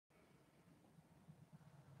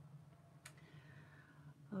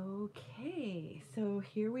Okay, so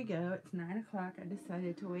here we go. It's 9 o'clock. I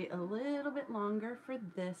decided to wait a little bit longer for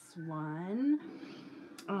this one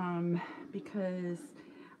because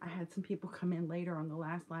I had some people come in later on the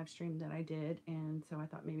last live stream that I did, and so I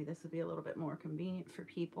thought maybe this would be a little bit more convenient for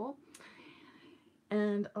people.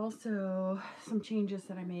 And also some changes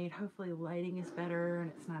that I made. Hopefully lighting is better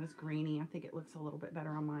and it's not as grainy. I think it looks a little bit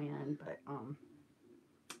better on my end, but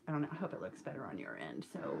I don't know. I hope it looks better on your end.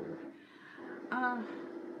 So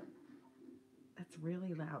that's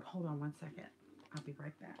really loud. Hold on one second. I'll be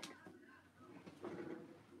right back.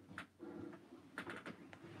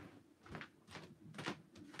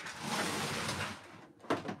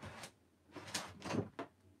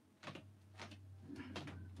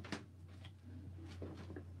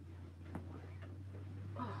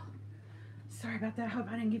 Oh, sorry about that. I hope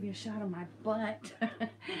I didn't give you a shot on my butt.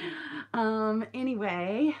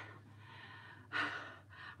 Anyway, I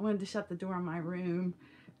wanted to shut the door on my room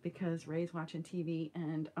because Ray's watching TV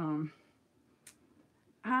and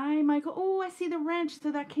hi Michael. Oh, I see the wrench,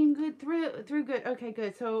 so that came good through good. Okay,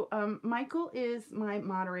 good. So Michael is my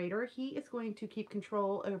moderator. He is going to keep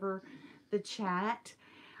control over the chat.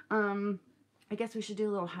 I guess we should do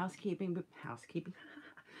a little housekeeping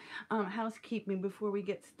before we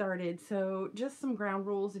get started. So just some ground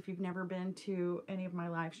rules if you've never been to any of my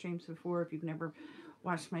live streams before, if you've never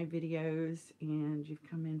watched my videos and you've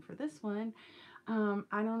come in for this one.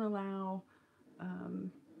 I don't allow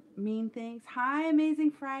mean things. Hi,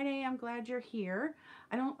 Amazing Friday. I'm glad you're here.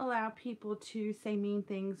 I don't allow people to say mean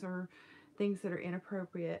things or things that are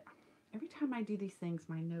inappropriate. Every time I do these things,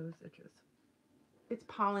 my nose itches. It's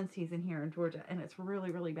pollen season here in Georgia, and it's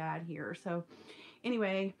really, really bad here. So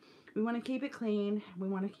anyway, we want to keep it clean. We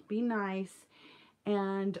want to be nice.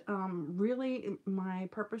 And really, my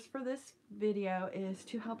purpose for this video is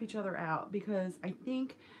to help each other out because I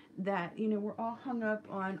think that, we're all hung up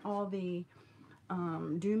on all the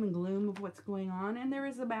doom and gloom of what's going on. And there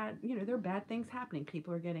is there are bad things happening.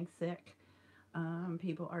 People are getting sick.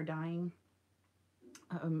 People are dying.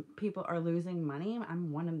 People are losing money.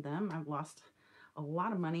 I'm one of them. I've lost a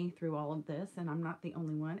lot of money through all of this, and I'm not the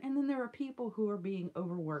only one. And then there are people who are being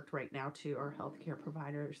overworked right now too, our healthcare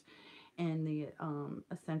providers and the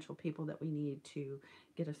essential people that we need to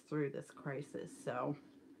get us through this crisis. So,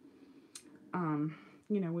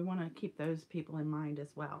 we want to keep those people in mind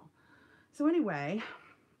as well. So anyway,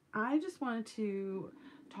 I just wanted to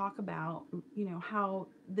talk about, how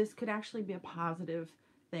this could actually be a positive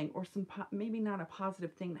thing, or maybe not a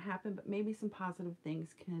positive thing that happened, but maybe some positive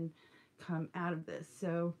things can come out of this.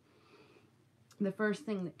 So the first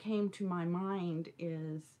thing that came to my mind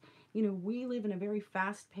is, we live in a very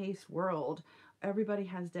fast-paced world. Everybody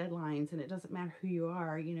has deadlines, and it doesn't matter who you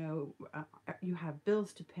are. You have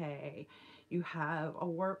bills to pay. You have a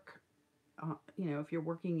work. If you're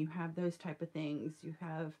working, you have those type of things. You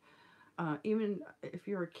have even if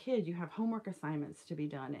you're a kid, you have homework assignments to be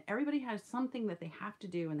done. Everybody has something that they have to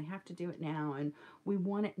do, and they have to do it now, and we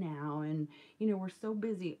want it now. And, we're so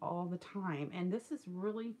busy all the time. And this has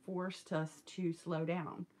really forced us to slow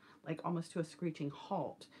down, like almost to a screeching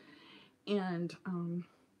halt. And,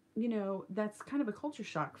 that's kind of a culture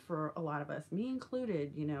shock for a lot of us, me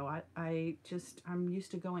included. I'm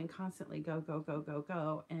used to going constantly, go, go, go, go,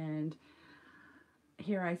 go. And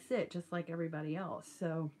here I sit just like everybody else.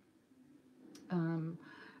 So,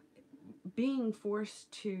 being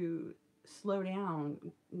forced to slow down,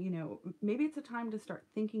 maybe it's a time to start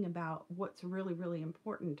thinking about what's really, really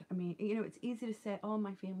important. I mean, it's easy to say, oh,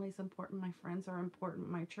 my family's important, my friends are important,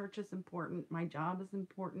 my church is important, my job is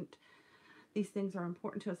important. These things are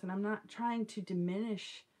important to us, and I'm not trying to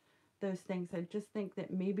diminish those things. I just think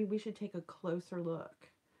that maybe we should take a closer look.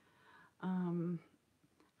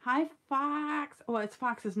 Hi, Fox. Oh, it's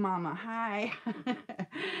Fox's mama. Hi.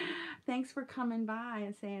 Thanks for coming by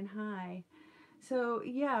and saying hi. So,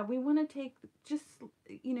 yeah, we want to take just,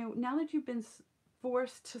 now that you've been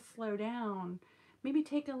forced to slow down, maybe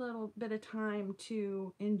take a little bit of time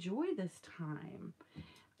to enjoy this time.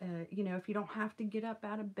 If you don't have to get up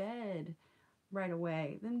out of bed right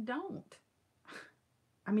away, then don't.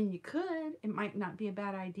 I mean, you could. It might not be a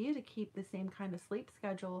bad idea to keep the same kind of sleep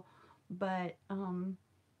schedule, but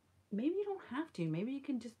maybe you don't have to. Maybe you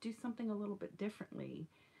can just do something a little bit differently.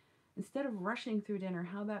 Instead of rushing through dinner,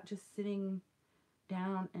 how about just sitting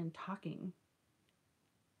down and talking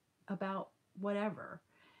about whatever,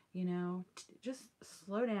 just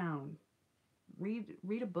slow down,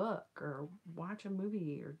 read a book or watch a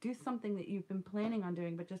movie or do something that you've been planning on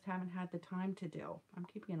doing but just haven't had the time to do. I'm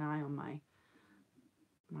keeping an eye on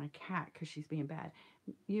my cat because she's being bad.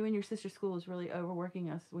 You and your sister's school is really overworking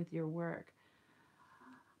us with your work.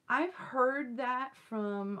 I've heard that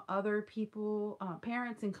from other people,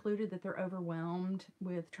 parents included, that they're overwhelmed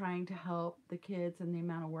with trying to help the kids and the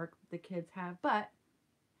amount of work the kids have. But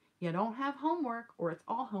you don't have homework, or it's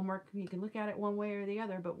all homework. You can look at it one way or the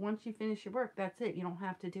other, but once you finish your work, that's it. You don't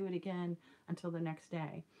have to do it again until the next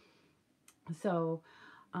day. So,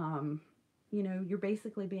 um, you're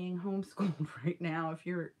basically being homeschooled right now if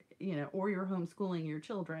you're, or you're homeschooling your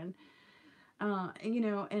children.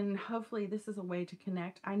 And hopefully this is a way to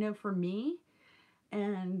connect. I know for me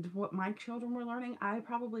and what my children were learning, I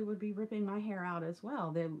probably would be ripping my hair out as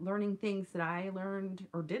well. They're learning things that I learned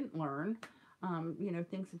or didn't learn.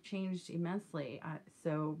 Things have changed immensely.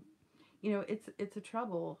 So, it's a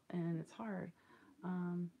trouble and it's hard.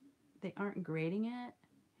 Um, they aren't grading it.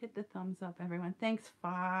 Hit the thumbs up, everyone. Thanks,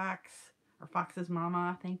 Fox, or Fox's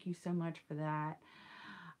mama. Thank you so much for that.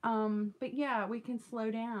 But yeah, we can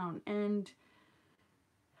slow down and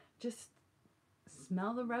just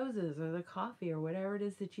smell the roses or the coffee or whatever it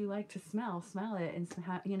is that you like to smell it, and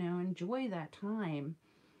enjoy that time.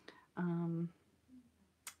 um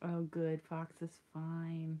oh, good, Fox is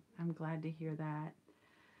fine. I'm glad to hear that.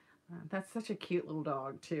 That's such a cute little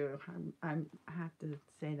dog too. I have to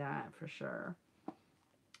say that for sure.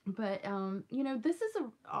 But this is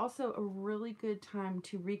also a really good time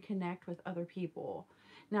to reconnect with other people.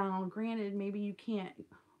 Now, granted, maybe you can't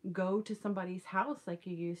go to somebody's house like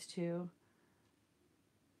you used to.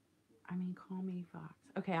 I mean, call me Fox.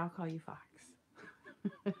 Okay, I'll call you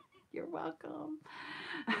Fox. You're welcome.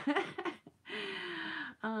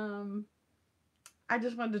 um, I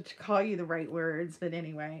just wanted to call you the right words, but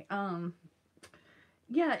anyway,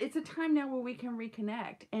 yeah, it's a time now where we can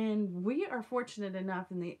reconnect, and we are fortunate enough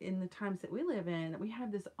in the times that we live in that we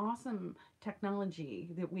have this awesome technology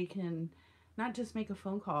that we can not just make a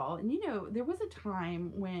phone call. And there was a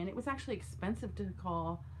time when it was actually expensive to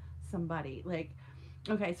call somebody. Like,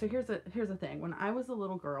 okay, so here's a thing. When I was a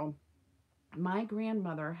little girl, my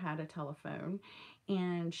grandmother had a telephone,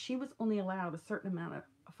 and she was only allowed a certain amount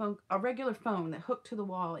of a regular phone that hooked to the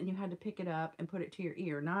wall, and you had to pick it up and put it to your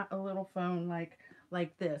ear, not a little phone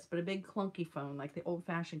like this, but a big clunky phone like the old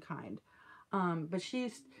fashioned kind. But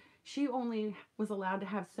she only was allowed to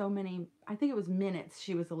have so many, I think it was minutes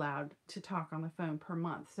she was allowed to talk on the phone per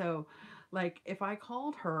month. So like if I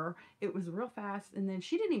called her, it was real fast, and then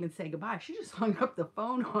she didn't even say goodbye. She just hung up the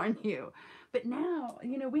phone on you. But now,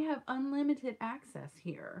 we have unlimited access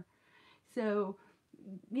here. So,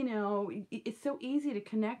 it's so easy to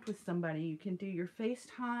connect with somebody. You can do your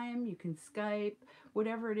FaceTime, you can Skype,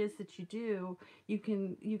 whatever it is that you do. You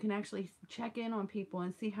can actually check in on people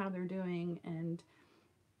and see how they're doing. And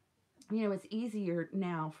it's easier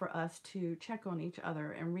now for us to check on each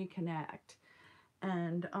other and reconnect.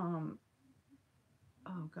 And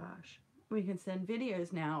oh gosh, we can send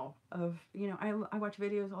videos now of, I watch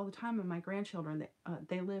videos all the time of my grandchildren that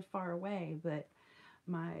they live far away, but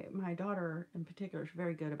my daughter in particular is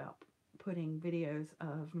very good about putting videos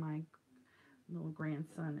of my little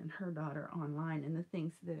grandson and her daughter online and the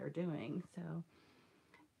things that they're doing. So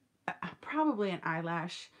probably an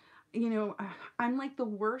eyelash. I'm like the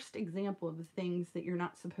worst example of the things that you're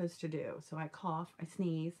not supposed to do. So I cough, I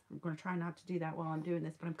sneeze. I'm going to try not to do that while I'm doing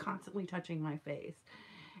this, but I'm constantly touching my face.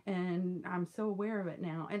 And I'm so aware of it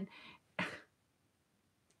now. And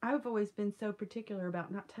I've always been so particular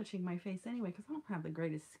about not touching my face anyway, because I don't have the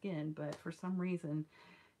greatest skin. But for some reason,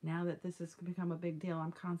 now that this has become a big deal,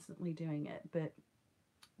 I'm constantly doing it. But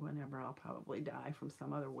whenever, I'll probably die from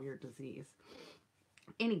some other weird disease.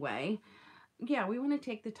 Anyway, yeah, we want to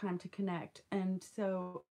take the time to connect. And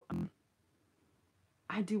so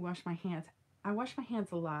I do wash my hands. I wash my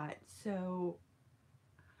hands a lot. So,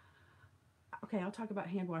 okay, I'll talk about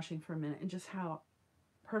hand washing for a minute and just how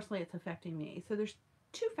personally it's affecting me. So there's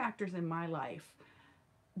two factors in my life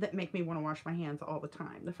that make me want to wash my hands all the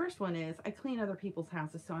time. The first one is I clean other people's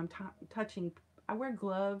houses, so I'm touching. I wear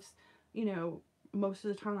gloves, most of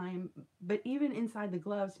the time, but even inside the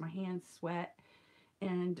gloves, my hands sweat,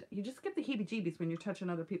 and you just get the heebie-jeebies when you're touching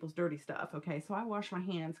other people's dirty stuff. Okay, so I wash my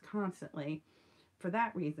hands constantly for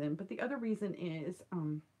that reason. But the other reason is,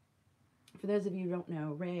 for those of you who don't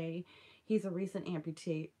know, Ray, he's a recent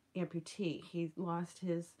amputee. He lost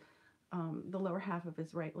his the lower half of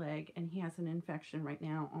his right leg, and he has an infection right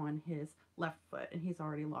now on his left foot, and he's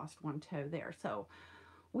already lost one toe there. So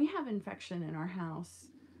we have infection in our house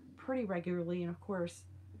pretty regularly, and of course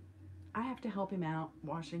I have to help him out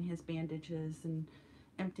washing his bandages and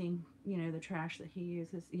emptying, the trash that he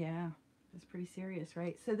uses. Yeah, it's pretty serious,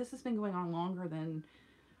 right? So this has been going on longer than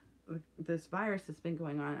this virus has been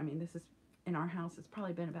going on. I mean, this is in our house, it's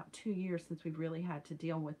probably been about 2 years since we've really had to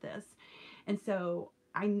deal with this. And so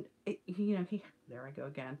there I go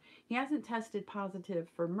again. He hasn't tested positive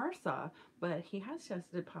for MRSA, but he has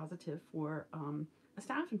tested positive for a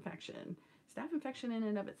staph infection. Staph infection in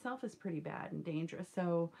and of itself is pretty bad and dangerous.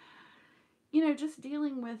 So, just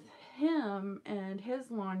dealing with him and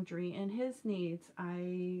his laundry and his needs,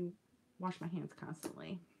 I wash my hands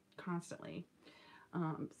constantly.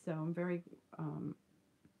 So I'm very,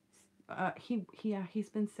 he's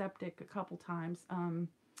been septic a couple times.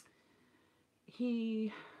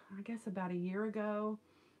 He, I guess about a year ago,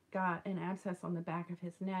 got an abscess on the back of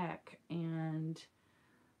his neck, and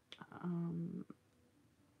um,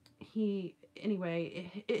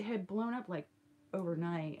 it had blown up like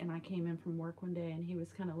overnight, and I came in from work one day, and he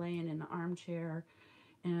was kind of laying in the armchair,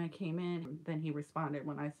 and I came in, and then he responded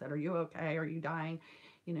when I said, "Are you okay? Are you dying?"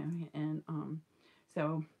 And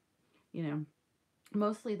so, you know,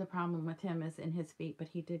 mostly the problem with him is in his feet, but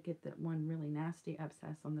he did get that one really nasty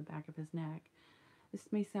abscess on the back of his neck. This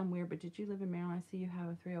may sound weird, but did you live in Maryland? I see you have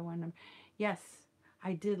a 301 number. Yes,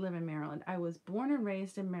 I did live in Maryland. I was born and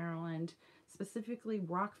raised in Maryland, specifically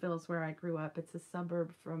Rockville is where I grew up. It's a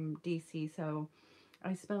suburb from D.C., so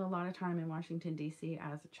I spent a lot of time in Washington, D.C.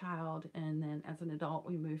 as a child, and then as an adult,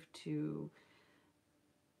 we moved to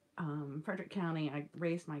Frederick County. I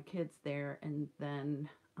raised my kids there, and then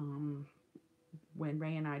when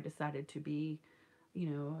Ray and I decided to be,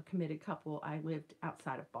 a committed couple, I lived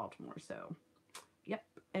outside of Baltimore. So, yep.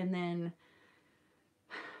 And then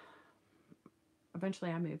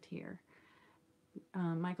eventually I moved here.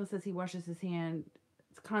 Michael says he washes his hands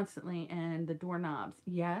constantly, and the doorknobs.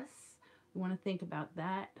 Yes, you want to think about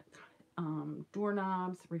that.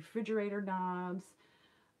 Doorknobs, refrigerator knobs,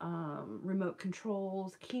 remote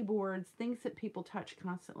controls, keyboards, things that people touch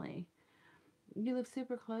constantly. You live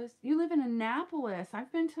super close. You live in Annapolis.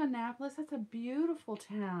 I've been to Annapolis. That's a beautiful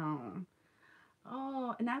town.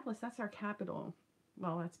 Oh, Annapolis, that's our capital.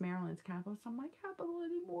 Well, that's Maryland's capital. It's not my capital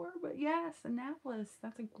anymore. But yes, Annapolis,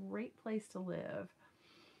 that's a great place to live.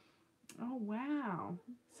 Oh, wow.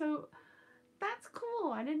 So that's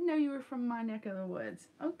cool. I didn't know you were from my neck of the woods.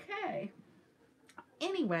 Okay.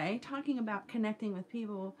 Anyway, talking about connecting with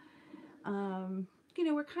people,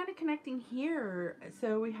 we're kind of connecting here.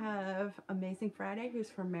 So we have Amazing Friday, who's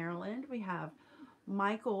from Maryland. We have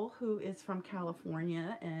Michael, who is from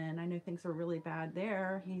California, and I know things are really bad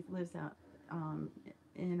there. He lives out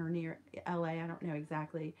in or near LA. I don't know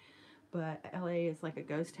exactly, but LA is like a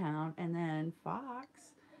ghost town. And then Fox,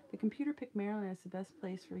 the computer picked Maryland as the best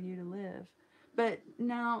place for you to live. But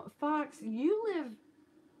now, Fox, you live,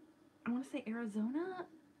 I want to say Arizona.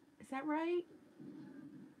 Is that right?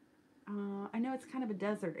 I know it's kind of a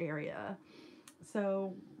desert area.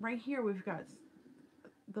 So right here we've got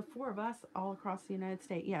the four of us all across the United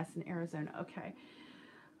States. Yes, in Arizona. Okay.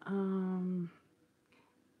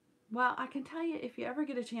 Well, I can tell you, if you ever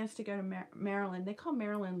get a chance to go to Maryland, they call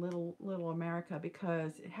Maryland Little America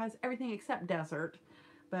because it has everything except desert.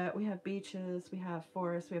 But we have beaches, we have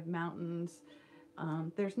forests, we have mountains.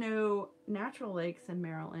 There's no natural lakes in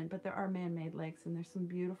Maryland, but there are man-made lakes, and there's some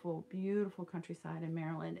beautiful, beautiful countryside in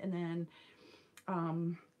Maryland, and then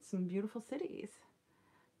some beautiful cities.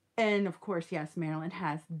 And of course, yes, Maryland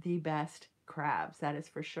has the best crabs, that is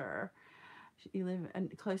for sure. You live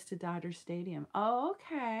close to Dodger Stadium. Oh,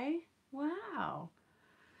 okay. Wow.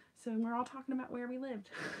 So we're all talking about where we lived.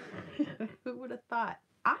 Who would have thought?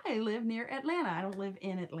 I live near Atlanta. I don't live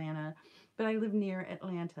in Atlanta, but I live near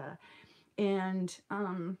Atlanta. And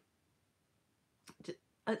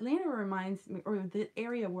Atlanta reminds me, or the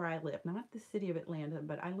area where I live, not the city of Atlanta,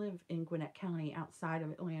 but I live in Gwinnett County outside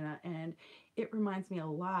of Atlanta, and it reminds me a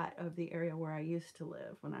lot of the area where I used to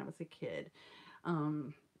live when I was a kid.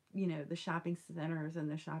 The shopping centers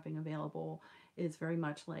and the shopping available is very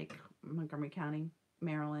much like Montgomery County,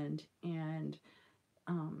 Maryland, and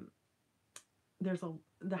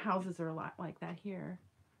the houses are a lot like that here.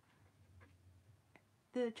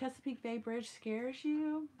 The Chesapeake Bay Bridge scares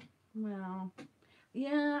you? Well,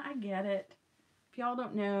 yeah, I get it. If y'all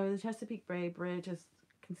don't know, the Chesapeake Bay Bridge is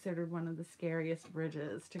considered one of the scariest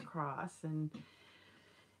bridges to cross, and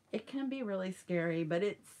it can be really scary, but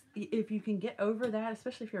if you can get over that,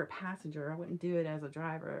 especially if you're a passenger, I wouldn't do it as a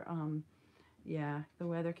driver. Yeah, the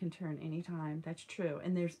weather can turn anytime. That's true.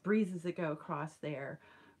 And there's breezes that go across there.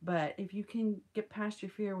 But if you can get past your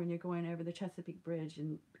fear when you're going over the Chesapeake Bridge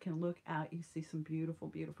and can look out, you see some beautiful,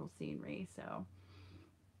 beautiful scenery. So,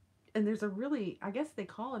 and there's I guess they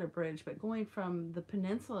call it a bridge, but going from the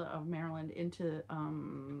peninsula of Maryland into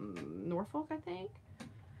Norfolk, I think,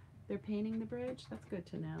 they're painting the bridge. That's good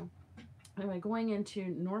to know. Anyway, going into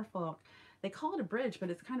Norfolk, they call it a bridge, but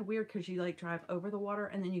it's kind of weird because you like drive over the water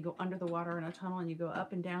and then you go under the water in a tunnel and you go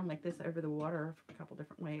up and down like this over the water a couple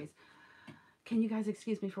different ways. Can you guys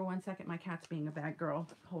excuse me for 1 second? My cat's being a bad girl.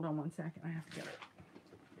 Hold on 1 second. I have to get her.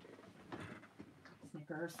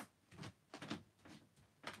 Snickers.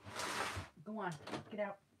 Go on. Get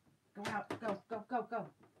out. Go out. Go, go, go, go.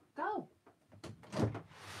 Go.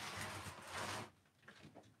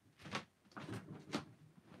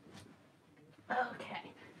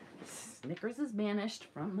 Okay. Snickers is banished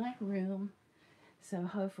from my room. So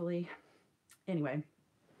hopefully, anyway,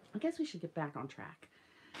 I guess we should get back on track.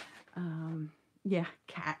 Yeah,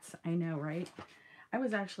 cats. I know, right? I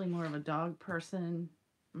was actually more of a dog person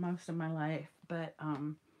most of my life, but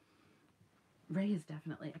Ray is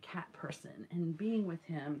definitely a cat person, and being with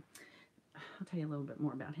him, I'll tell you a little bit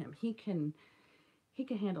more about him. He can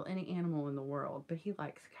handle any animal in the world, but he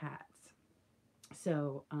likes cats.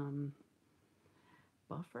 So,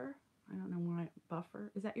 Buffer, I don't know why,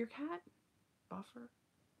 Buffer, is that your cat? Buffer?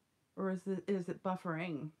 Or is it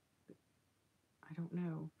buffering? I don't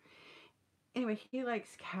know. Anyway, he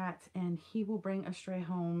likes cats, and he will bring a stray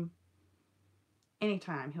home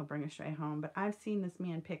anytime. He'll bring a stray home, but I've seen this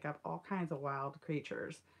man pick up all kinds of wild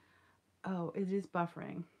creatures. Oh, it is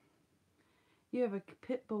buffering. You have a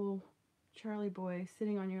pit bull Charlie boy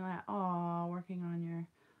sitting on your lap. Aw, working on your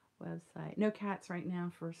website. No cats right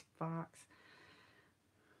now for Fox.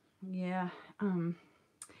 Yeah.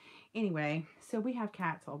 Anyway, so we have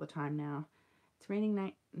cats all the time now. It's raining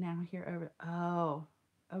night now here over. Oh,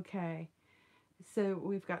 okay. So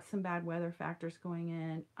we've got some bad weather factors going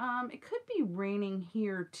in. It could be raining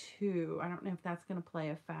here too. I don't know if that's going to play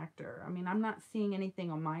a factor. I mean, I'm not seeing anything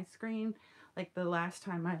on my screen. Like the last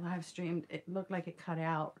time I live streamed, it looked like it cut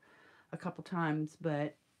out a couple times,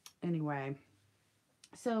 but anyway.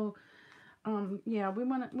 So, yeah, we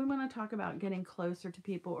want to talk about getting closer to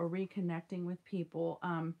people or reconnecting with people.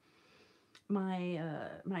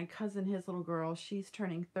 My cousin, his little girl, she's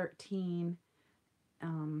turning 13.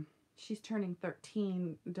 She's turning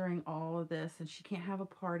 13 during all of this, and she can't have a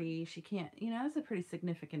party. She can't, it's a pretty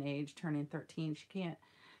significant age, turning 13. She can't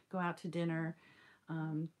go out to dinner.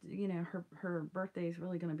 Her birthday is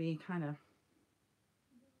really going to be kind of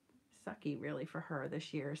sucky, really, for her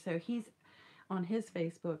this year. So he's on his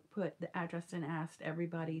Facebook put the address and asked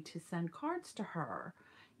everybody to send cards to her.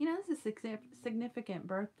 This is a significant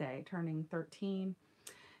birthday, turning 13.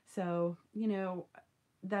 So,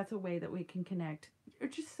 that's a way that we can connect. Or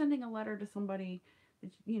just sending a letter to somebody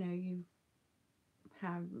that, you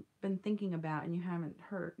have been thinking about and you haven't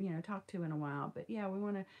heard, talked to in a while. But yeah, we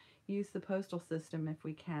want to use the postal system if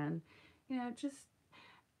we can. Just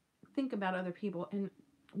think about other people. And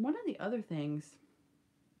one of the other things,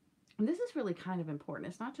 and this is really kind of important,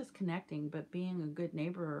 it's not just connecting, but being a good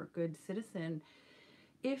neighbor or a good citizen.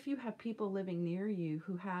 If you have people living near you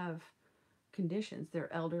who have conditions,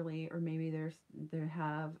 they're elderly, or maybe they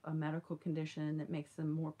have a medical condition that makes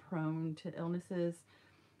them more prone to illnesses,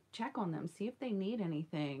 check on them, see if they need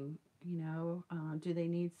anything. Do they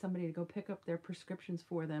need somebody to go pick up their prescriptions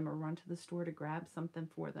for them or run to the store to grab something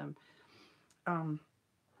for them? I'm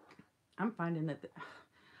finding that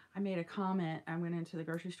I made a comment. I went into the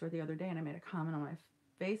grocery store the other day and I made a comment on my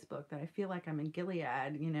Facebook that I feel like I'm in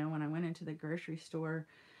Gilead, when I went into the grocery store,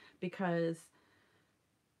 because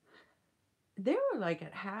they were like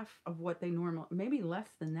at half of what they normally, maybe less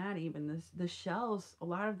than that even. The shelves, a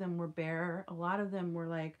lot of them were bare. A lot of them were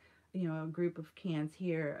like, a group of cans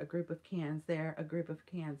here, a group of cans there, a group of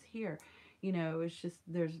cans here. It's just,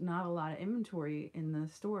 there's not a lot of inventory in the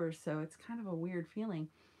stores, so it's kind of a weird feeling.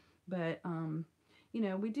 But,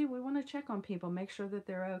 we want to check on people, make sure that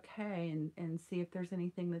they're okay, and see if there's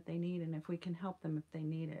anything that they need and if we can help them if they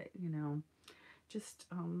need it, just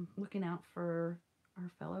looking out for our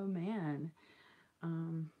fellow man.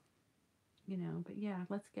 But yeah,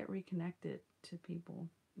 let's get reconnected to people.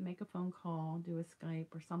 Make a phone call, do a Skype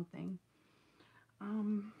or something.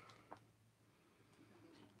 And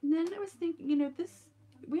then I was thinking,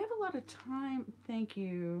 we have a lot of time. Thank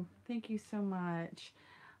you so much.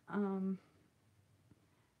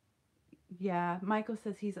 Yeah, Michael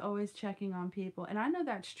says he's always checking on people, and I know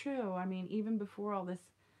that's true. I mean, even before all this,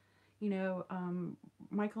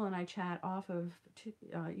 Michael and I chat off of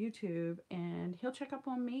YouTube, and he'll check up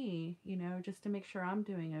on me, just to make sure I'm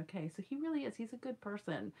doing okay. So he really is. He's a good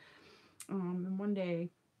person. And one day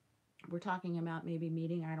we're talking about maybe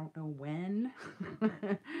meeting, I don't know when,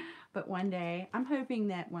 but one day I'm hoping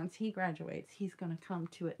that once he graduates, he's going to come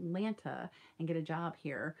to Atlanta and get a job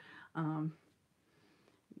here.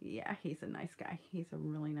 Yeah, he's a nice guy. He's a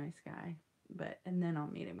really nice guy. And then I'll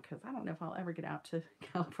meet him because I don't know if I'll ever get out to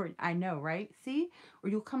California. I know, right? See? Or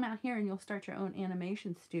you'll come out here and you'll start your own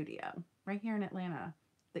animation studio right here in Atlanta,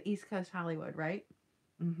 the East Coast Hollywood, right?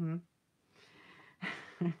 Mm-hmm.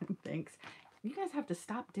 Thanks. You guys have to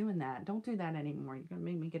stop doing that. Don't do that anymore. You're going to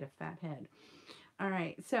make me get a fat head. All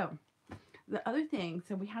right. So the other thing,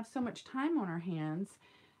 so we have so much time on our hands,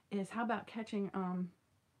 is how about catching,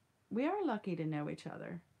 we are lucky to know each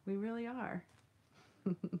other. We really are.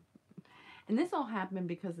 And this all happened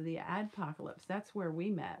because of the adpocalypse. That's where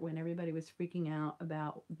we met, when everybody was freaking out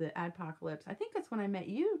about the adpocalypse. I think that's when I met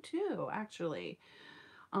you too, actually.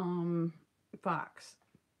 Fox.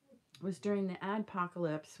 It was during the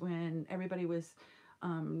adpocalypse when everybody was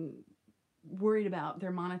worried about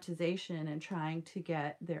their monetization and trying to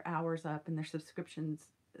get their hours up and their subscriptions,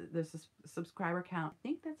 the subscriber count. I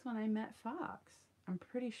think that's when I met Fox. I'm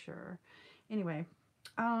pretty sure. Anyway,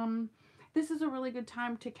 this is a really good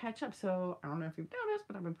time to catch up. So I don't know if you've noticed,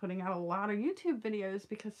 but I've been putting out a lot of YouTube videos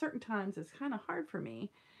because certain times it's kind of hard for me.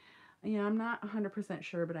 Yeah, I'm not 100%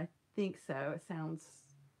 sure, but I think so.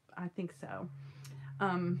 I think so.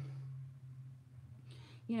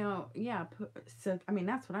 Yeah, so, I mean,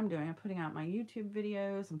 that's what I'm doing. I'm putting out my YouTube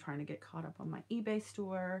videos. I'm trying to get caught up on my eBay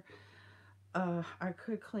store. I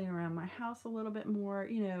could clean around my house a little bit more.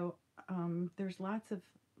 There's lots of,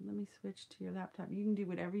 let me switch to your laptop. You can do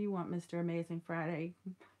whatever you want, Mr. Amazing Friday.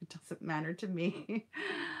 It doesn't matter to me.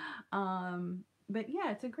 But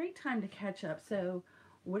yeah, it's a great time to catch up. So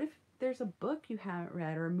what if there's a book you haven't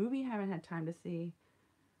read or a movie you haven't had time to see?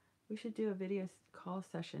 We should do a video call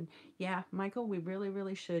session. Yeah, Michael, we really,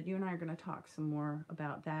 really should. You and I are going to talk some more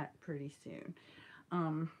about that pretty soon.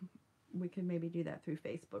 We could maybe do that through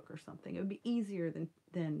Facebook or something. It would be easier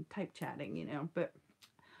than type chatting, But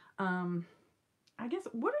I guess,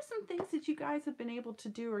 what are some things that you guys have been able to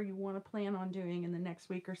do or you want to plan on doing in the next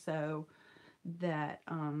week or so that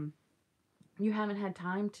you haven't had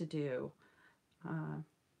time to do?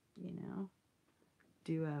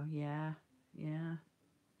 Duo, yeah.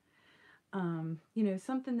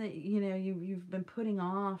 Something that, you've been putting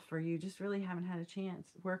off or you just really haven't had a chance.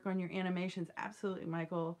 Work on your animations. Absolutely,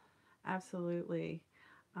 Michael. Absolutely.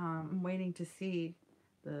 I'm waiting to see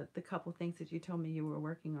the couple things that you told me you were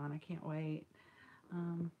working on. I can't wait.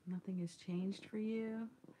 Nothing has changed for you.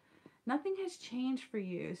 Nothing has changed for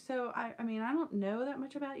you. So, I mean, I don't know that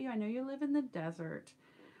much about you. I know you live in the desert.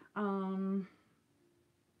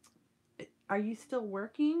 Are you still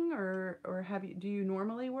working or do you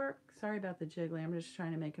normally work? Sorry about the jiggly. I'm just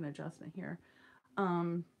trying to make an adjustment here.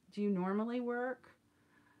 Do you normally work?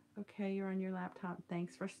 Okay, you're on your laptop.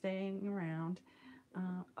 Thanks for staying around.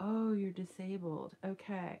 Oh, you're disabled.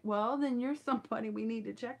 Okay. Well, then you're somebody we need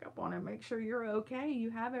to check up on and make sure you're okay. You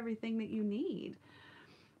have everything that you need.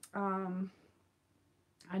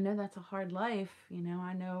 I know that's a hard life.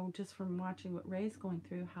 I know just from watching what Ray's going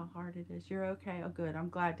through how hard it is. You're okay. Oh, good. I'm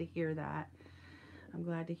glad to hear that.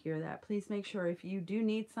 Please make sure if you do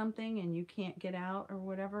need something and you can't get out or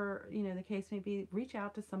whatever, the case may be, reach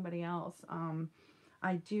out to somebody else.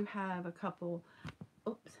 I do have a couple.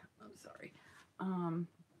 Oops, I'm sorry.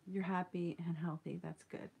 You're happy and healthy. That's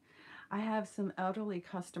good. I have some elderly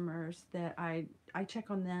customers that I check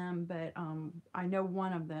on them, but I know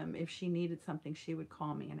one of them, if she needed something, she would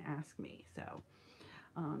call me and ask me. So,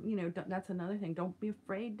 that's another thing. Don't be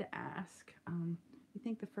afraid to ask. You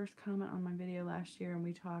think the first comment on my video last year and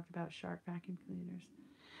we talked about Shark vacuum cleaners?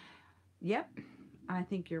 Yep. I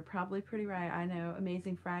think you're probably pretty right. I know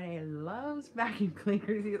Amazing Friday loves vacuum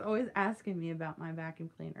cleaners. He's always asking me about my vacuum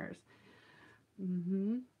cleaners.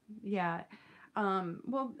 Yeah.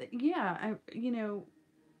 Well, yeah,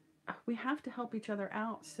 we have to help each other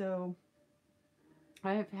out. So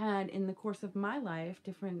I have had in the course of my life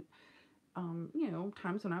different,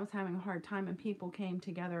 times when I was having a hard time and people came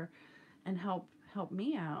together and help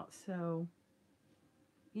me out. So,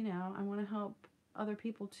 I want to help other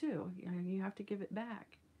people too. You have to give it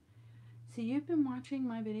back. So you've been watching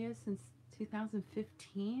my videos since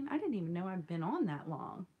 2015? I didn't even know I've been on that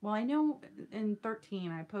long. Well, I know in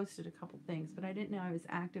 13 I posted a couple things, but I didn't know I was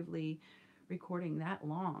actively recording that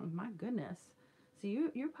long. My goodness. So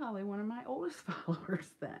you're probably one of my oldest followers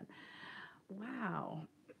then. Wow.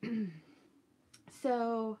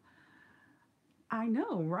 So I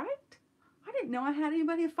know, right? I didn't know I had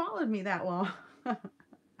anybody that followed me that long.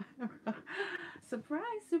 Surprise,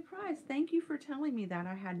 surprise. Thank you for telling me that.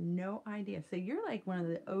 I had no idea. So you're like one of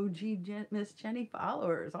the OG Miss Jenny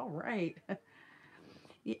followers. All right.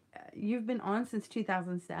 You've been on since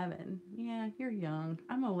 2007. Yeah, you're young.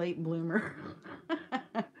 I'm a late bloomer.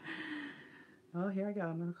 Oh, here I go.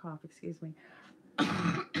 I'm going to cough. Excuse me.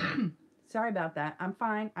 Sorry about that. I'm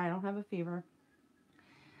fine. I don't have a fever.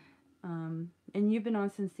 And you've been on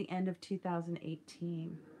since the end of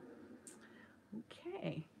 2018.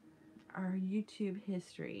 Okay. Our YouTube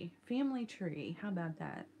history. Family tree. How about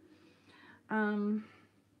that? Um,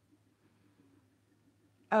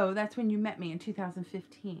 oh, that's when you met me in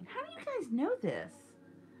 2015. How do you guys know this?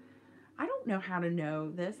 I don't know how to know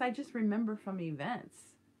this. I just remember from events.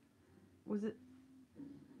 Was it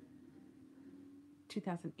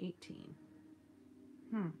 2018?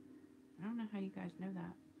 I don't know how you guys know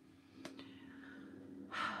that.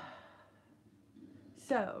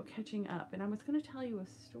 So, catching up. And I was going to tell you a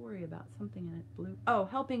story about something and it blew. Oh,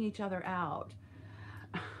 helping each other out.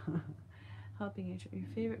 Helping each other. Your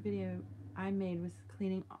favorite video I made was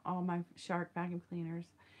cleaning all my Shark vacuum cleaners.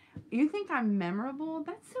 You think I'm memorable?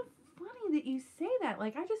 That's so funny that you say that.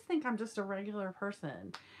 Like, I just think I'm just a regular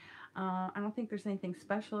person. I don't think there's anything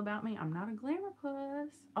special about me. I'm not a glamour puss.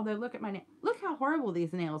 Although, look at my nails. Look how horrible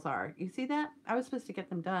these nails are. You see that? I was supposed to get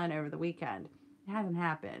them done over the weekend. It hasn't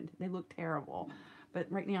happened. They look terrible. But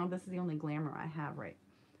right now, this is the only glamour I have, right?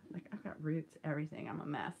 Like, I've got roots, everything. I'm a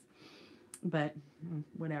mess. But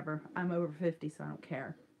whatever. I'm over 50, so I don't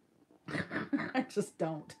care. I just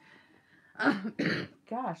don't.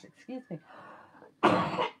 Gosh, excuse me.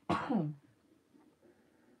 I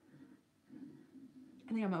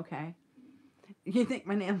think I'm okay. You think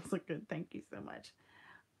my nails look good? Thank you so much.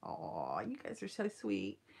 Oh, you guys are so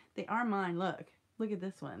sweet. They are mine. Look. Look at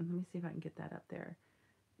this one. Let me see if I can get that up there.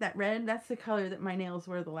 That red, that's the color that my nails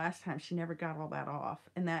were the last time. She never got all that off.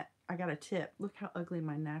 And that, I got a tip. Look how ugly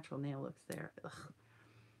my natural nail looks there.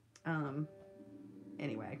 Ugh.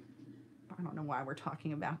 Anyway, I don't know why we're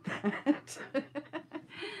talking about that.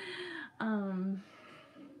 um,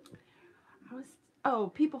 I was, oh,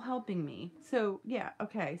 people helping me. So, yeah,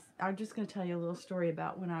 okay. I'm just going to tell you a little story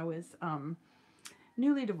about when I was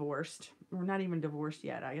newly divorced, or not even divorced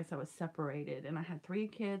yet. I guess I was separated, and I had 3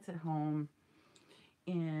 kids at home,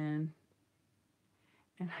 and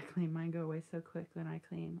I clean. Mine go away so quick when I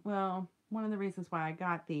clean. Well, one of the reasons why I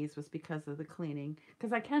got these was because of the cleaning.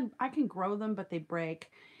 Because I can grow them, but they break,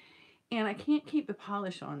 and I can't keep the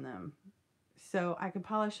polish on them. So I can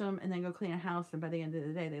polish them and then go clean a house, and by the end of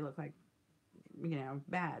the day, they look like,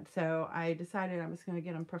 bad. So I decided I was going to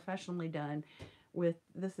get them professionally done with,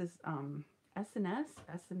 this is S&S,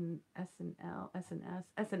 S&L, S&S,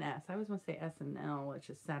 S&S. I always want to say S&L, which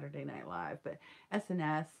is Saturday Night Live, but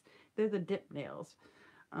S&S, they're the dip nails.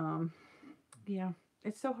 Yeah,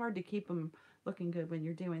 it's so hard to keep them looking good when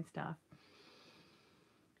you're doing stuff.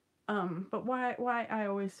 But why I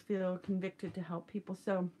always feel convicted to help people.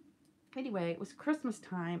 So anyway, it was Christmas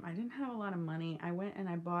time. I didn't have a lot of money. I went and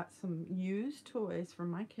I bought some used toys for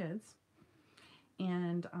my kids,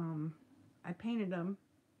 and I painted them,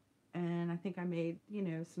 and I think I made,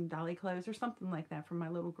 some dolly clothes or something like that for my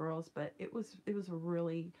little girls. But it was a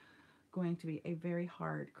really going to be a very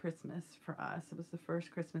hard Christmas for us. It was the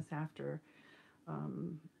first Christmas after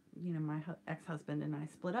my ex-husband and I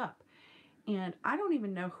split up. And I don't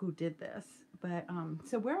even know who did this, but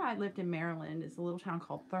so where I lived in Maryland is a little town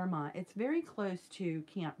called Thurmont. It's very close to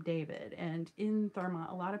Camp David, and in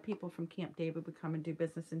Thurmont, a lot of people from Camp David would come and do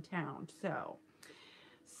business in town. So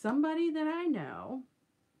somebody that I know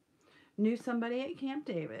knew somebody at Camp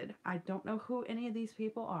David. I don't know who any of these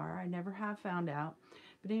people are. I never have found out.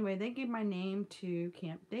 But anyway, they gave my name to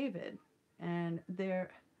Camp David, and they're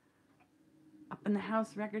up in the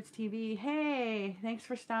house, Records TV. Hey, thanks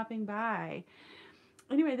for stopping by.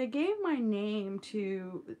 Anyway, they gave my name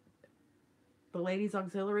to the Ladies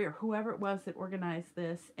Auxiliary or whoever it was that organized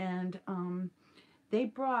this, and they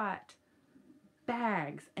brought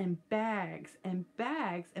bags and bags and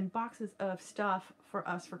bags and boxes of stuff for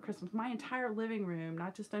us for Christmas. My entire living room,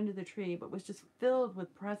 not just under the tree, but was just filled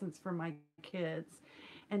with presents for my kids.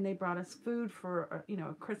 And they brought us food for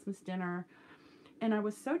a Christmas dinner. And I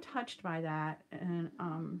was so touched by that. And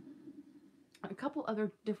a couple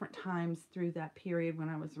other different times through that period when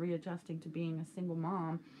I was readjusting to being a single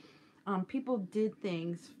mom, people did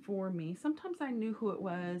things for me. Sometimes I knew who it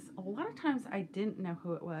was. A lot of times I didn't know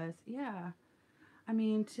who it was. Yeah. I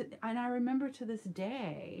mean, and I remember to this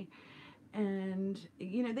day. And,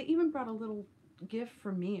 they even brought a little gift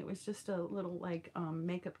for me. It was just a little, like,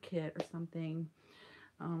 makeup kit or something.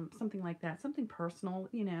 Something like that. Something personal,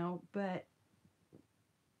 But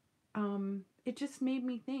it just made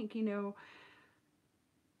me think, you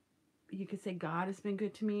could say God has been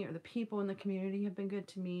good to me, or the people in the community have been good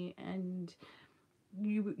to me, and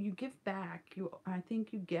you give back. I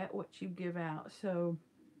think you get what you give out. So,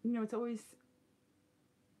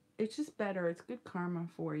 it's just better. It's good karma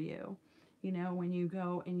for you, when you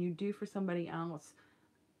go and you do for somebody else.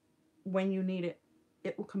 when you need it,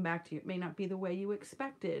 it will come back to you. It may not be the way you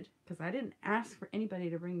expected, because I didn't ask for anybody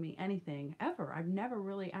to bring me anything ever. I've never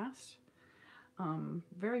really asked,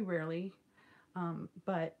 very rarely.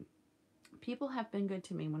 But people have been good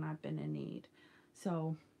to me when I've been in need.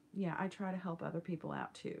 So, yeah, I try to help other people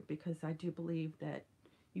out too, because I do believe that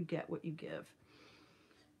you get what you give.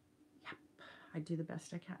 Yep, I do the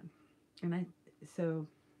best I can. And so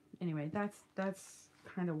anyway, that's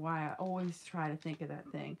kind of why I always try to think of that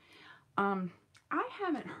thing. Um, I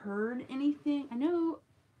haven't heard anything. I know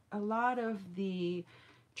a lot of the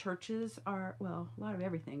churches are, well, a lot of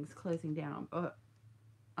everything's closing down, but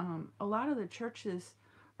a lot of the churches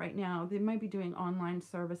right now, they might be doing online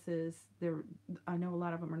services. I know a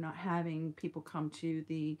lot of them are not having people come to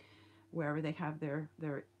the wherever they have their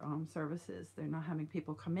services. They're not having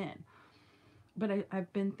people come in. But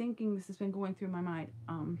I've been thinking, this has been going through my mind.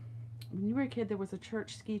 When you were a kid, there was a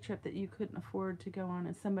church ski trip that you couldn't afford to go on,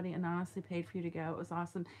 and somebody anonymously paid for you to go. It was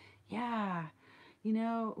awesome. Yeah,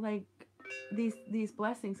 like these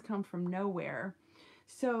blessings come from nowhere.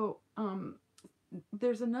 So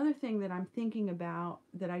there's another thing that I'm thinking about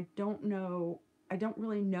that I don't know. I don't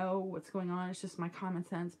really know what's going on. It's just my common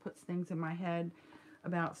sense puts things in my head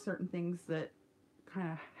about certain things that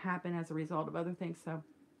kind of happen as a result of other things. So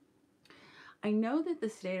I know that the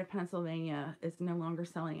state of Pennsylvania is no longer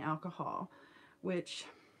selling alcohol, which,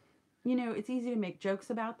 it's easy to make jokes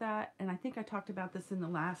about that. And I think I talked about this in the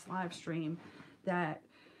last live stream that,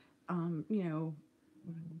 um, you know,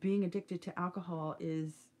 being addicted to alcohol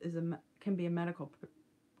can be a medical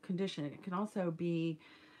condition. It can also be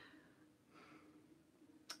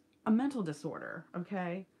a mental disorder,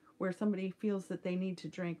 okay? Where somebody feels that they need to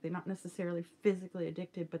drink. They're not necessarily physically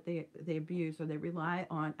addicted, but they abuse or they rely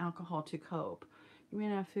on alcohol to cope. You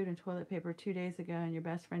ran out of food and toilet paper 2 days ago, and your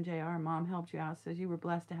best friend JR, mom, helped you out, so you were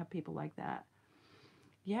blessed to have people like that.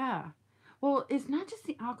 Yeah. Well, it's not just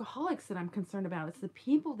the alcoholics that I'm concerned about, it's the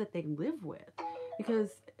people that they live with.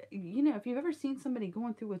 Because, if you've ever seen somebody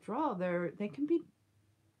going through withdrawal, they can be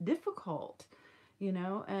difficult,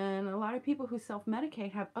 and a lot of people who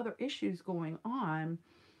self-medicate have other issues going on.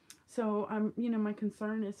 So my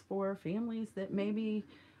concern is for families that maybe,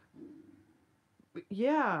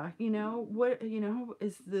 yeah, what,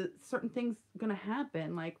 is the certain things going to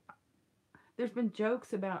happen? Like, there's been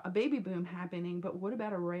jokes about a baby boom happening, but what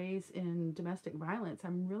about a raise in domestic violence?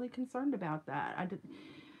 I'm really concerned about that. I did,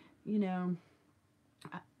 you know,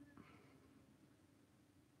 I,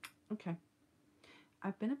 okay.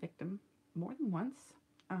 I've been a victim more than once.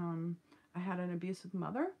 Um, I had an abusive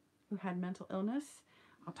mother who had mental illness.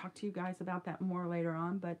 I'll talk to you guys about that more later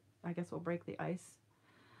on, but I guess we'll break the ice.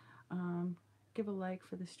 Um, give a like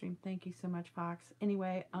for the stream. Thank you so much, Fox.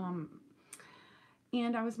 Anyway,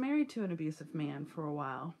 and I was married to an abusive man for a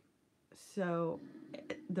while. So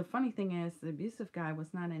the funny thing is, the abusive guy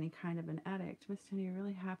was not any kind of an addict. Miss Tony, you're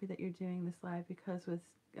really happy that you're doing this live, because with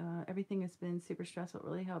everything has been super stressful. It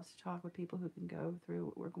really helps to talk with people who can go through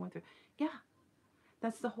what we're going through. Yeah,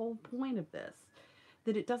 that's the whole point of this.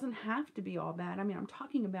 That it doesn't have to be all bad. I mean, I'm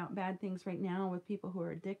talking about bad things right now with people who are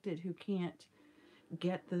addicted, who can't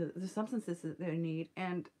get the substances that they need.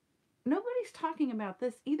 And nobody's talking about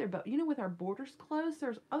this either. But, with our borders closed,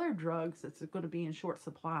 there's other drugs that's going to be in short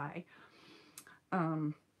supply.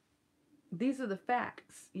 These are the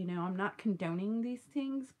facts. I'm not condoning these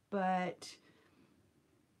things, but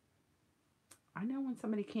I know when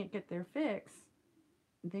somebody can't get their fix,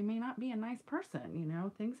 they may not be a nice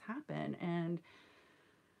person. Things happen. And,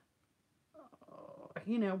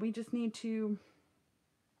 we just need to,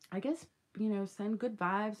 I guess, send good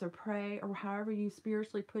vibes or pray, or however you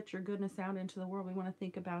spiritually put your goodness out into the world. We want to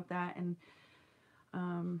think about that and,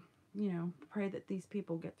 pray that these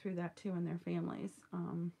people get through that too and their families.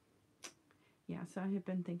 Yeah, so I have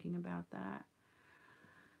been thinking about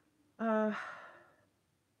that.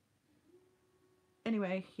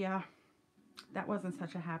 Anyway, yeah, that wasn't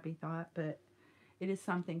such a happy thought, but it is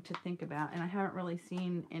something to think about, and I haven't really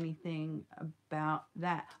seen anything about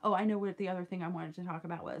that. Oh, I know what the other thing I wanted to talk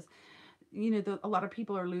about was, a lot of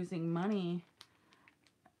people are losing money.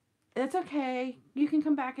 It's okay. You can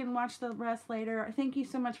come back and watch the rest later. Thank you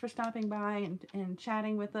so much for stopping by and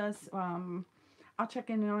chatting with us. I'll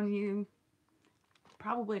check in on you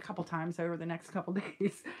probably a couple times over the next couple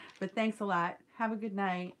days, but thanks a lot. Have a good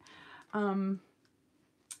night. With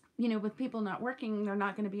people not working, they're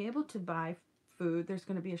not going to be able to buy food. There's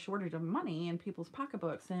going to be a shortage of money in people's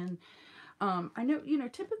pocketbooks. And I know,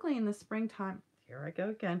 typically in the springtime, here I go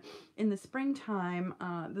again, in the springtime,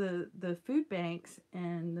 the food banks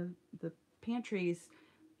and the pantries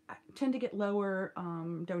tend to get lower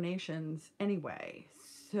donations anyway.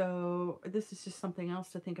 So this is just something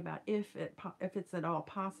else to think about. If it's at all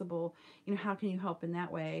possible, how can you help in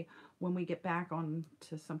that way when we get back on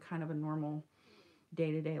to some kind of a normal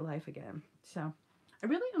day-to-day life again? So I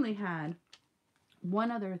really only had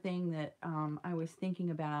one other thing that I was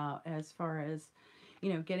thinking about as far as,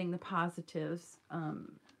 getting the positives.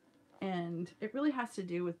 And it really has to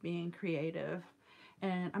do with being creative.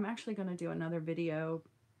 And I'm actually going to do another video.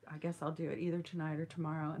 I guess I'll do it either tonight or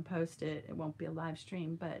tomorrow and post it. It won't be a live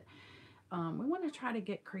stream, but we want to try to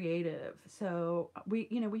get creative. So we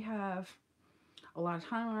have a lot of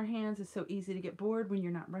time on our hands. It's so easy to get bored when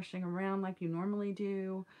you're not rushing around like you normally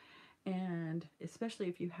do. And especially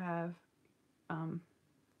if you have, oh,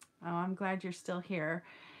 I'm glad you're still here.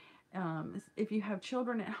 If you have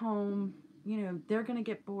children at home, they're going to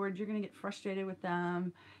get bored. You're going to get frustrated with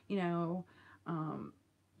them. You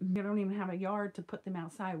don't even have a yard to put them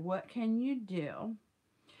outside. What can you do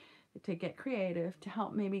to get creative, to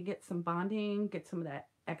help maybe get some bonding, get some of that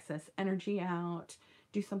excess energy out,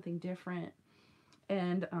 do something different?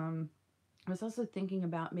 And I was also thinking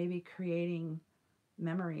about maybe creating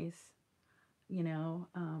memories.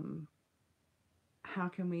 How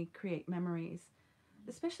can we create memories,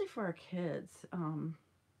 especially for our kids?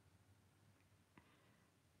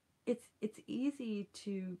 It's easy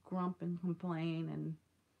to grump and complain and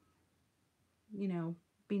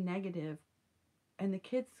be negative, and the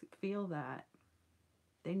kids feel that.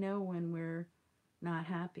 They know when we're not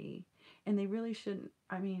happy, and they really shouldn't.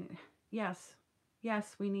 I mean, yes,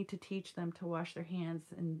 we need to teach them to wash their hands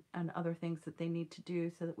and other things that they need to do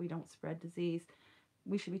so that we don't spread disease.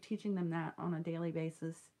 We should be teaching them that on a daily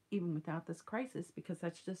basis, even without this crisis, because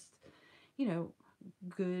that's just,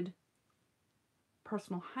 good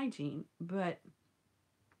personal hygiene. But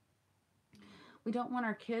we don't want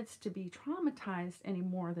our kids to be traumatized any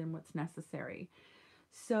more than what's necessary.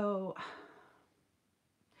 So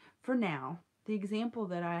for now, the example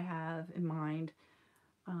that I have in mind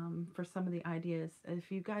for some of the ideas,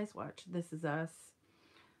 if you guys watch This Is Us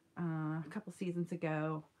a couple seasons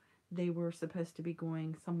ago, they were supposed to be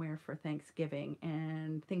going somewhere for Thanksgiving,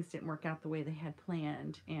 and things didn't work out the way they had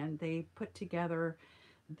planned, and they put together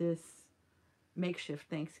this makeshift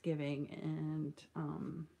Thanksgiving, and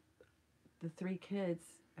the three kids,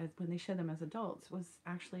 when they showed them as adults, was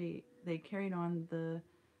actually, they carried on the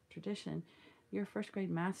tradition. You're a first grade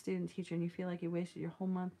math student teacher and you feel like you wasted your whole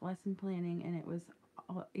month lesson planning, and it was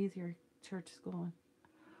all easier church school.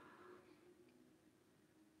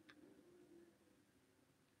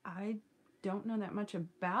 I don't know that much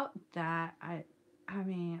about that. I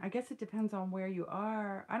mean, I guess it depends on where you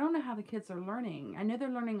are. I don't know how the kids are learning. I know they're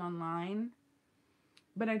learning online,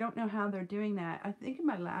 but I don't know how they're doing that. I think in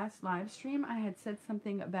my last live stream, I had said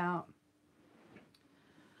something about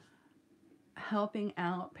helping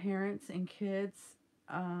out parents and kids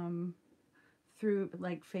through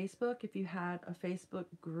like Facebook. If you had a Facebook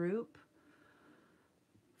group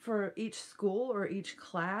for each school or each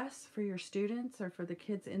class for your students or for the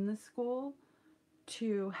kids in the school,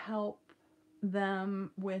 to help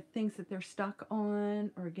them with things that they're stuck on,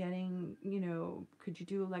 or getting, could you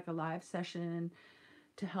do like a live session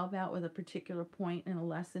to help out with a particular point in a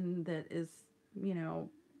lesson that is,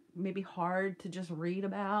 maybe hard to just read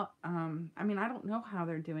about. I mean, I don't know how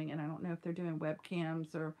they're doing it. I don't know if they're doing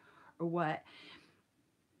webcams or what.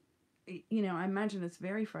 I imagine it's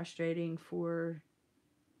very frustrating for,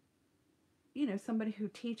 somebody who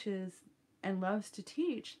teaches and loves to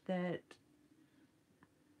teach that.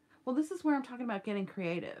 Well, this is where I'm talking about getting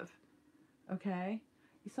creative. Okay?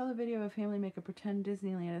 You saw the video of a family make a pretend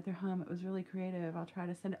Disneyland at their home. It was really creative. I'll try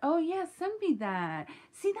to send it. Oh, yeah, send me that.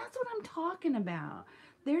 See, that's what I'm talking about.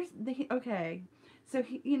 Okay. So,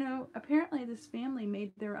 apparently this family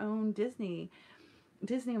made their own Disneyland,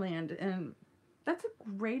 and that's a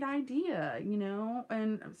great idea,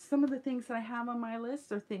 and some of the things that I have on my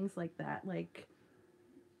list are things like that. Like,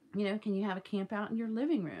 can you have a camp out in your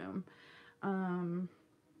living room?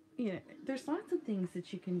 There's lots of things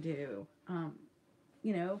that you can do.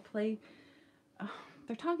 Play.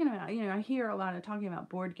 They're talking about, I hear a lot of talking about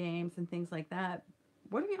board games and things like that.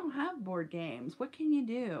 What if you don't have board games? What can you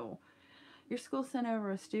do? Your school sent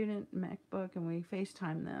over a student MacBook and we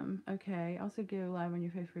FaceTime them. Okay. Also go live on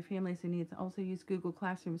your face for families who need to also use Google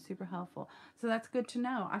Classroom. Super helpful. So that's good to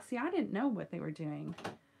know. I didn't know what they were doing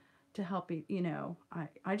to help you.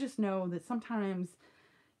 I just know that sometimes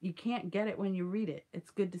you can't get it when you read it.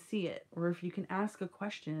 It's good to see it. Or if you can ask a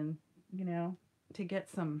question, to get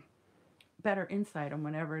some better insight on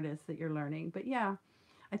whatever it is that you're learning. But yeah,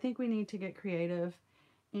 I think we need to get creative,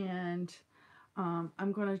 and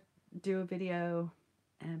I'm going to do a video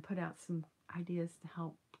and put out some ideas to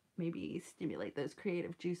help maybe stimulate those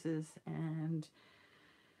creative juices. And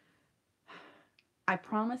I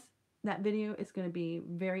promise that video is going to be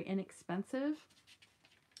very inexpensive,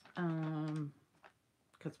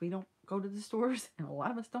 because we don't go to the stores and a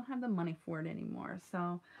lot of us don't have the money for it anymore.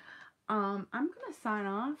 So I'm going to sign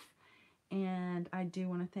off, and I do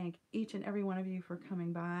want to thank each and every one of you for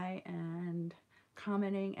coming by and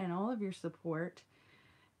commenting and all of your support,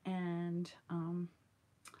 and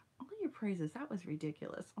all your praises. That was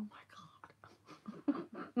ridiculous. Oh my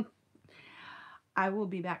God. I will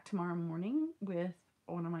be back tomorrow morning with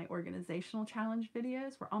one of my organizational challenge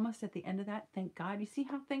videos. We're almost at the end of that. Thank God. You see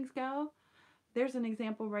how things go? There's an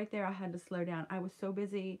example right there. I had to slow down. I was so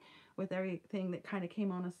busy with everything that kind of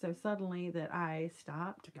came on us so suddenly that I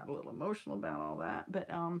stopped. Got a little emotional about all that. But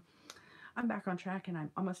I'm back on track, and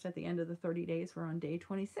I'm almost at the end of the 30 days. We're on day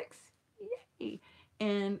 26. Yay!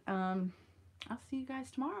 And I'll see you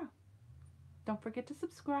guys tomorrow. Don't forget to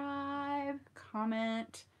subscribe,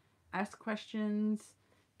 comment, ask questions,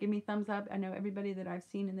 give me thumbs up. I know everybody that I've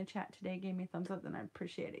seen in the chat today gave me thumbs up, and I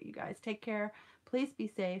appreciate it, you guys. Take care. Please be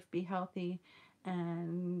safe, be healthy,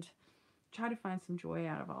 and try to find some joy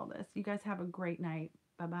out of all this. You guys have a great night.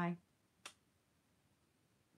 Bye-bye.